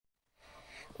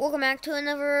Welcome back to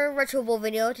another Retro Bowl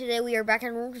video. Today we are back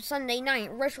on Sunday night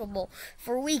Retro Bowl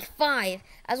for week 5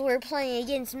 as we're playing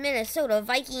against Minnesota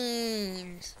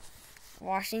Vikings.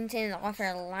 Washington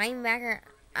offered a linebacker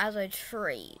as a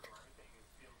trade.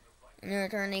 In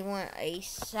return, they want a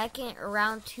second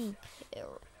round 2 pick.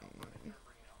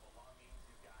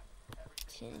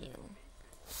 Continue.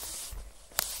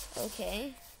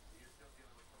 Okay.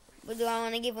 But do I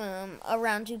want to give them a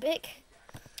round 2 pick?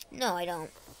 No, I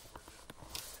don't.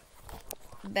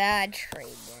 Bad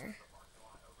trade there.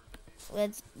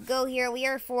 Let's go here. We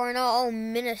are 4-0. Oh,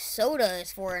 Minnesota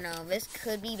is 4-0. This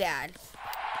could be bad.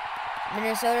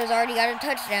 Minnesota's already got a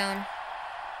touchdown.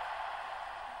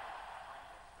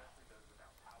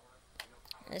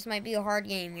 This might be a hard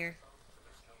game here.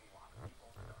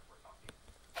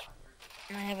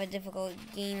 I have a difficult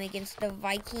game against the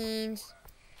Vikings.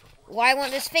 Why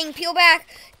won't this thing peel back?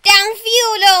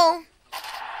 Downfield, though!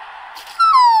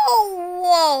 Oh,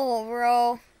 whoa,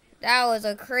 bro. That was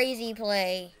a crazy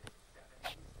play.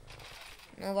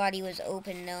 Nobody was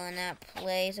open, though, in that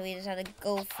play, so we just had to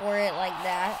go for it like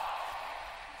that.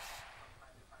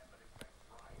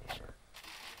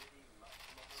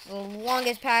 It's the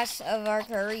longest pass of our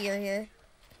career here.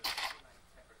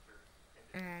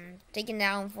 Taken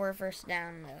down for a first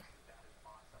down, though.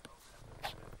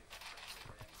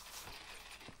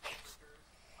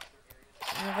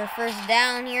 Another first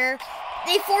down here.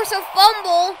 They force a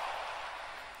fumble.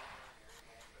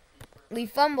 We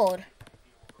fumbled.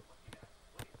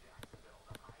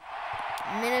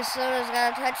 Minnesota's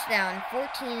got a touchdown.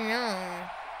 14-0.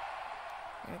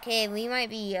 Okay, we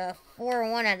might be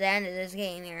 4-1 at the end of this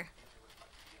game here.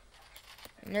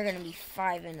 And they're going to be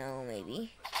 5-0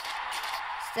 maybe.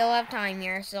 Still have time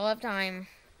here. Still have time.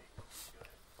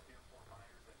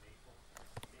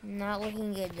 Not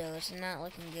looking good, though. It's not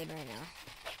looking good right now.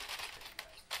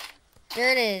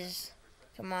 There it is.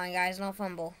 Come on, guys. No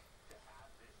fumble.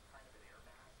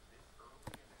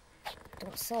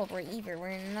 Don't celebrate either.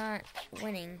 We're not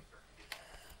winning.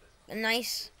 A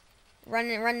nice run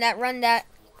that.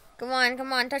 Come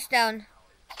on. Touchdown.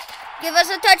 Give us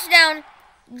a touchdown.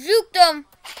 Juke them.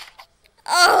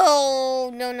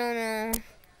 Oh, no.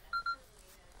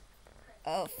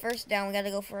 Oh, first down. We got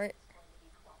to go for it.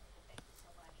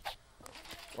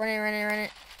 Run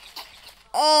it.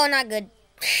 Oh, not good.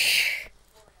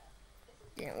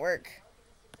 Didn't work.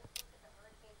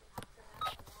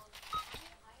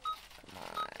 Come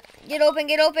on. Get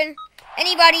open.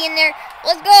 Anybody in there?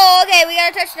 Let's go. Okay, we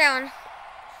got a touchdown.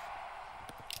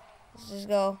 Let's just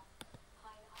go.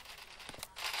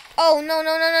 Oh, no.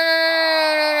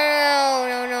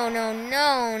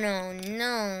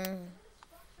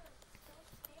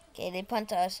 Okay, they punt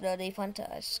to us, though.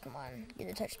 Come on. Get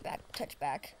a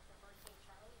touchback.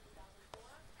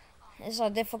 This is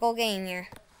a difficult game here.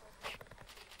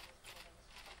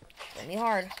 It's gonna be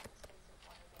hard.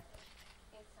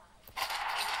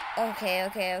 Okay.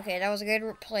 That was a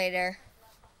good play there.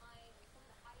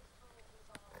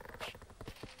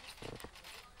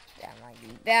 That might be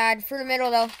bad. For the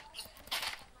middle, though.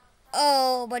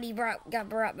 Oh, but he got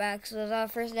brought back. So is that a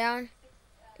first down?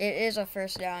 It is a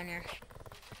first down here.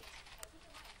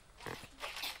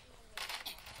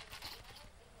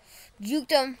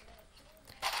 Juked him.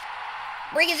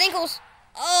 Break his ankles.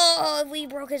 Oh, if we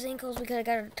broke his ankles, we could have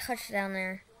got a touchdown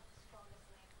there.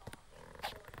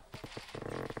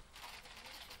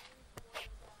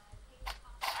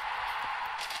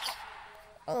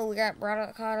 Oh, we got caught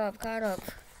up.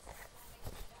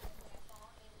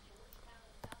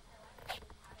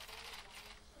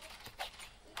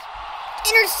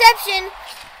 Interception.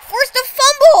 Forced a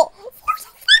fumble.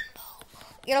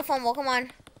 Get a fumble. Come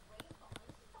on.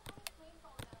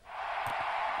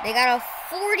 They got a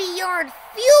 40-yard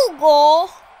field goal.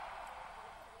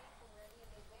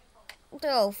 What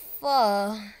the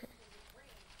fuck?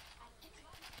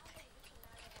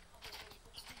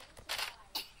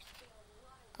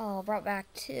 Oh, brought back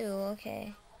 2.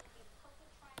 Okay.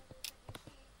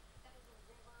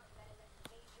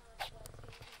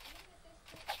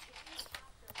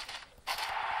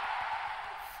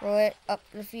 Throw it up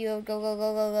the field. Go.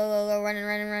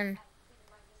 Run.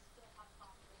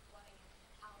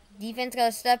 Defense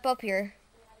gotta step up here.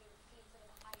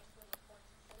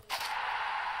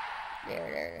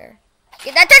 There.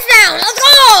 Get that touchdown! Let's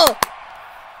go!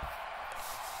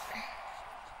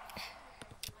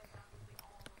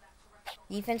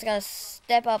 Defense gotta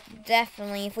step up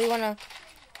definitely if we wanna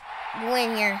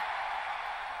win here.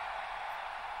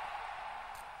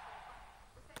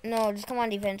 No, just come on,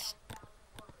 defense.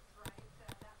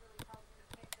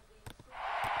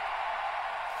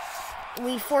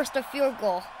 We forced a field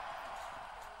goal.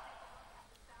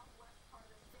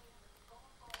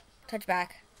 Touchback.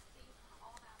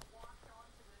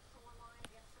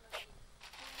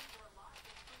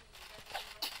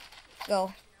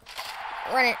 Go.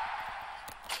 Run it.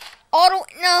 Auto.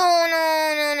 No,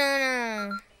 no, no, no,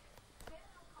 no.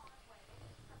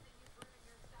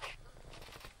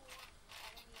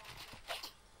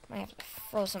 Might have to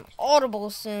throw some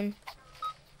audibles soon.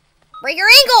 Break your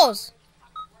ankles!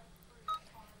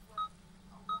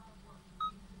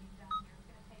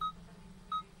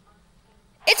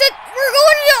 We're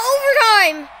going into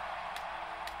overtime!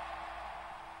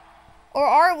 Or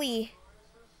are we?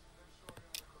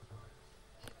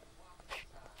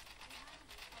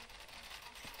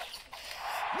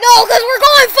 No, because we're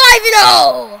going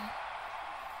 5-0!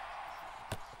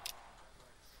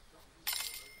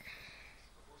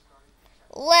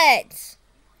 Let's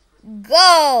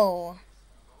go!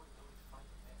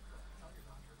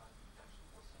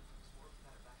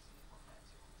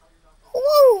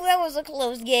 Woo, that was a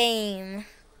close game.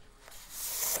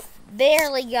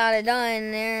 Barely got it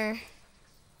done there.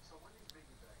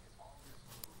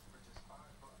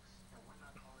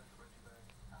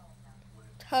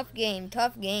 Tough game,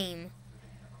 tough game.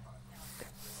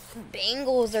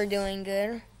 Bengals are doing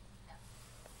good.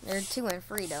 They're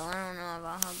 2-3 though. I don't know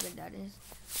about how good that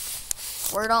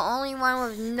is. We're the only one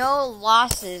with no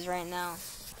losses right now.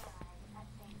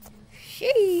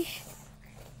 Sheesh.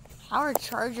 How are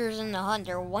Chargers in the hunt?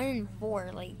 They're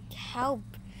 1-4. Like how?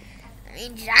 I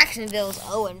mean, Jacksonville's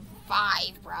 0-5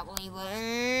 probably, but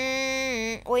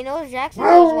wait, no,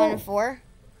 Jacksonville's 1-4.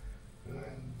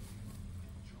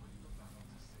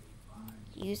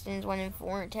 Houston's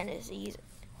 1-4, and Tennessee's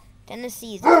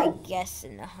I guess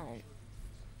in the hunt.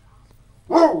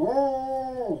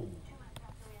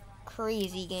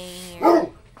 Crazy game here.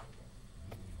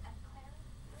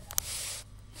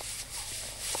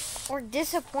 We're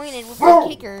disappointed with the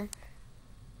kicker.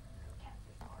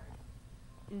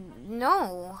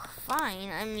 No, fine.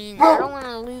 I mean, I don't want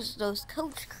to lose those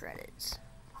coach credits.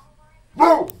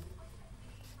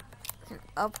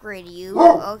 Upgrade you.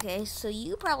 Okay, so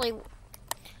you probably...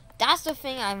 That's the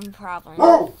thing I'm having problem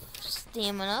with.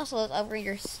 Stamina, so let's upgrade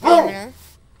your stamina.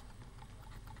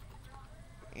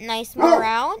 Nice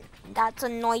morale. That's a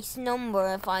nice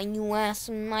number if you ask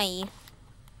me.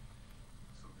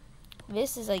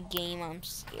 This is a game I'm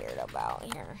scared about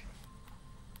here.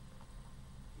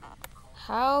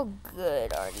 How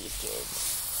good are these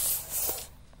kids?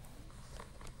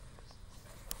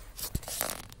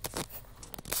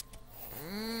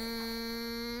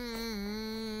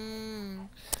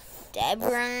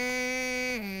 Deborah.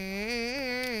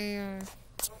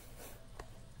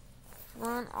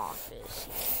 Front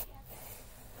office.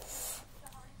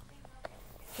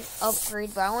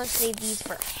 Upgrade, but I want to save these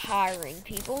for hiring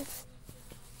people.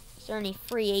 Is there any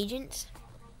free agents?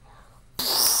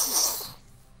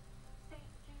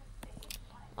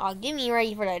 Oh, get me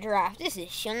ready for the draft. This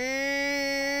is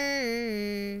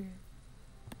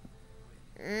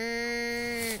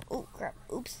oh crap!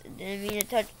 Oops! Didn't mean to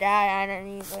touch that. I don't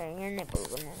need to put your nipple.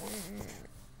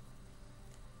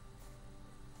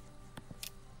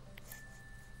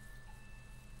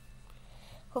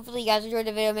 Hopefully, you guys enjoyed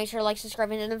the video. Make sure to like,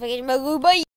 subscribe, and notification bell. Bye.